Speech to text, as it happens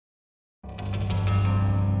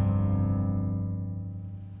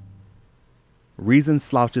Rezin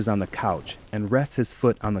slouches on the couch and rests his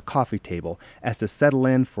foot on the coffee table as to settle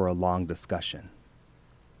in for a long discussion.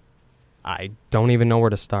 I don't even know where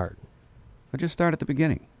to start. But just start at the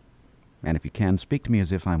beginning. And if you can, speak to me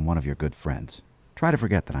as if I'm one of your good friends. Try to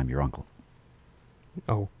forget that I'm your uncle.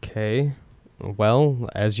 Okay. Well,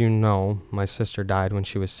 as you know, my sister died when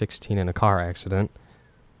she was 16 in a car accident.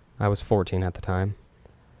 I was 14 at the time.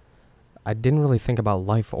 I didn't really think about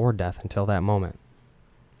life or death until that moment.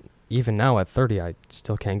 Even now at 30, I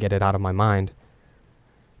still can't get it out of my mind.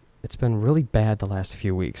 It's been really bad the last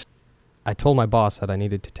few weeks. I told my boss that I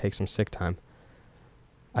needed to take some sick time.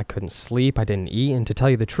 I couldn't sleep, I didn't eat, and to tell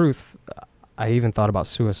you the truth, I even thought about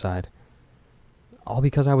suicide. All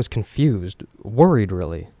because I was confused, worried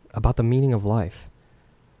really, about the meaning of life.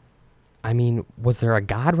 I mean, was there a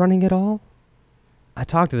God running it all? I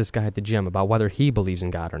talked to this guy at the gym about whether he believes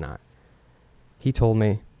in God or not. He told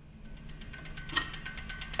me,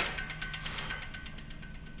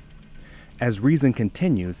 As Rezin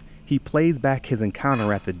continues, he plays back his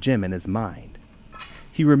encounter at the gym in his mind.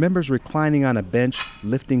 He remembers reclining on a bench,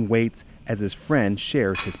 lifting weights, as his friend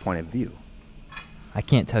shares his point of view. I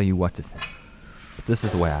can't tell you what to think, but this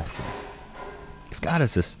is the way I feel. If God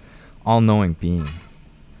is this all-knowing being,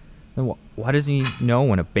 then why does he know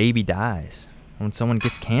when a baby dies, or when someone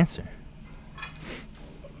gets cancer?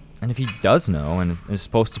 And if he does know and is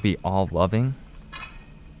supposed to be all-loving,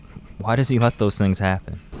 why does he let those things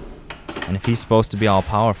happen? And if he's supposed to be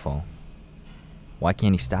all-powerful, why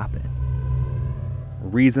can't he stop it?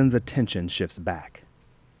 Rezin's attention shifts back.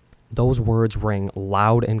 those words rang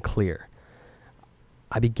loud and clear.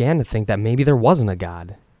 I began to think that maybe there wasn't a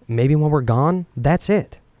God. Maybe when we're gone, that's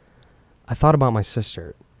it. I thought about my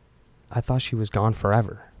sister. I thought she was gone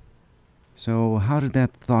forever. So how did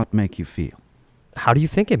that thought make you feel? How do you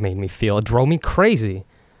think it made me feel? It drove me crazy.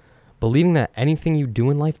 Believing that anything you do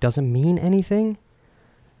in life doesn't mean anything?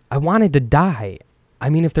 I wanted to die. I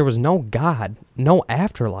mean, if there was no God, no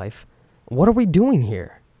afterlife, what are we doing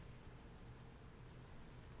here?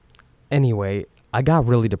 Anyway, I got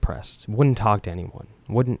really depressed. Wouldn't talk to anyone.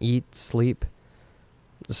 Wouldn't eat, sleep.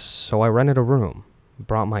 So I rented a room.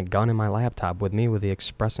 Brought my gun and my laptop with me with the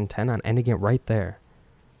express intent on ending it right there.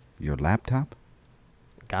 Your laptop?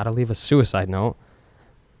 Gotta leave a suicide note.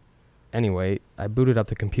 Anyway, I booted up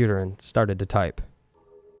the computer and started to type.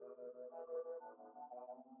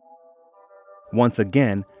 Once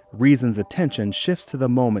again, Rezin's attention shifts to the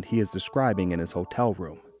moment he is describing in his hotel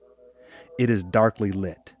room. It is darkly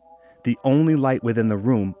lit. The only light within the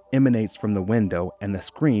room emanates from the window and the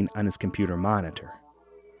screen on his computer monitor.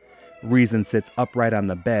 Rezin sits upright on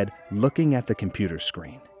the bed, looking at the computer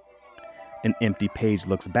screen. An empty page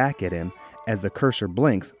looks back at him as the cursor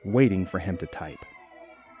blinks, waiting for him to type.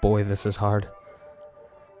 Boy, this is hard.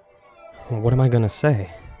 What am I gonna say?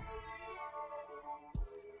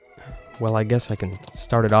 Well, I guess I can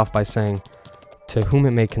start it off by saying, to whom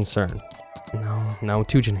it may concern. No,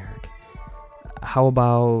 too generic. How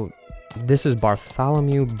about, this is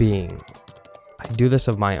Bartholomew being. I do this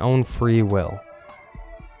of my own free will.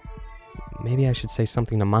 Maybe I should say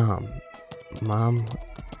something to Mom. Mom,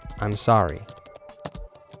 I'm sorry.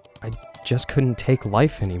 I just couldn't take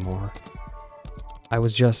life anymore. I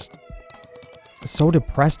was just so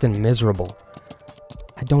depressed and miserable.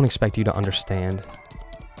 I don't expect you to understand.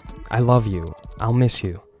 I love you. I'll miss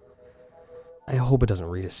you. I hope it doesn't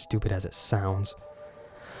read as stupid as it sounds.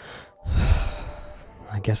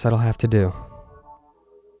 I guess that'll have to do.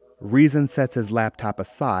 Rezin sets his laptop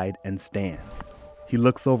aside and stands. He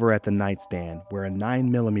looks over at the nightstand where a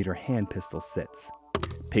 9mm hand pistol sits.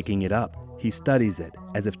 Picking it up, he studies it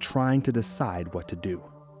as if trying to decide what to do.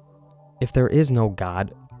 If there is no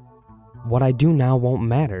God, what I do now won't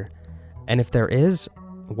matter. And if there is,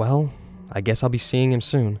 well, I guess I'll be seeing him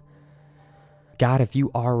soon. God, if you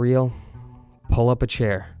are real, pull up a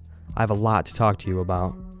chair. I have a lot to talk to you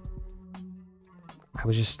about. I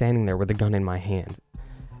was just standing there with a gun in my hand.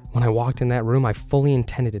 When I walked in that room, I fully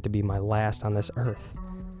intended it to be my last on this earth.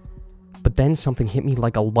 But then something hit me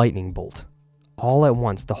like a lightning bolt. All at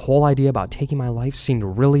once, the whole idea about taking my life seemed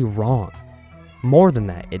really wrong. More than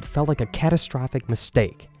that, it felt like a catastrophic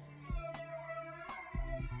mistake.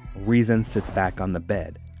 Rezin sits back on the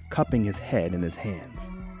bed, cupping his head in his hands.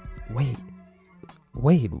 Wait,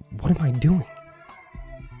 what am I doing?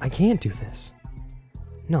 I can't do this.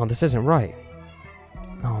 No, this isn't right.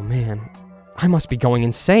 Oh man, I must be going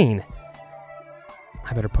insane.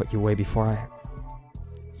 I better put you away before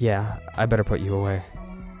I better put you away.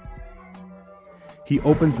 He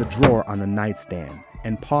opens the drawer on the nightstand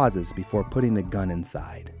and pauses before putting the gun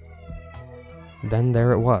inside. Then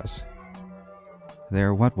there it was.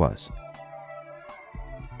 There what was?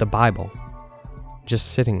 The Bible.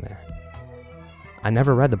 just sitting there. I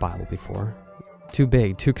never read the Bible before. Too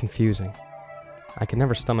big, too confusing. I could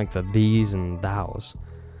never stomach the these and thous.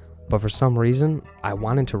 But for some reason, I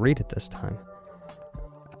wanted to read it this time.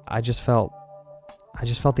 I just felt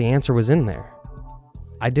the answer was in there.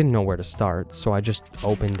 I didn't know where to start, so I just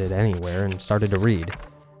opened it anywhere and started to read.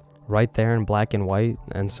 Right there in black and white,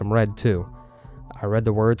 and some red too. I read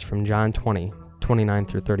the words from John 20:29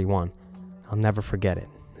 through 31. I'll never forget it.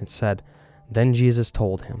 It said, "Then Jesus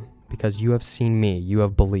told him, 'Because you have seen me, you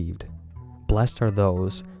have believed. Blessed are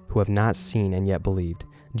those who have not seen and yet believed.'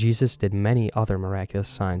 Jesus did many other miraculous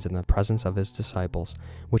signs in the presence of his disciples,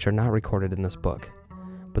 which are not recorded in this book.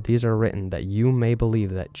 But these are written that you may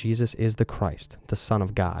believe that Jesus is the Christ, the Son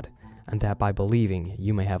of God, and that by believing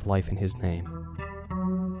you may have life in his name."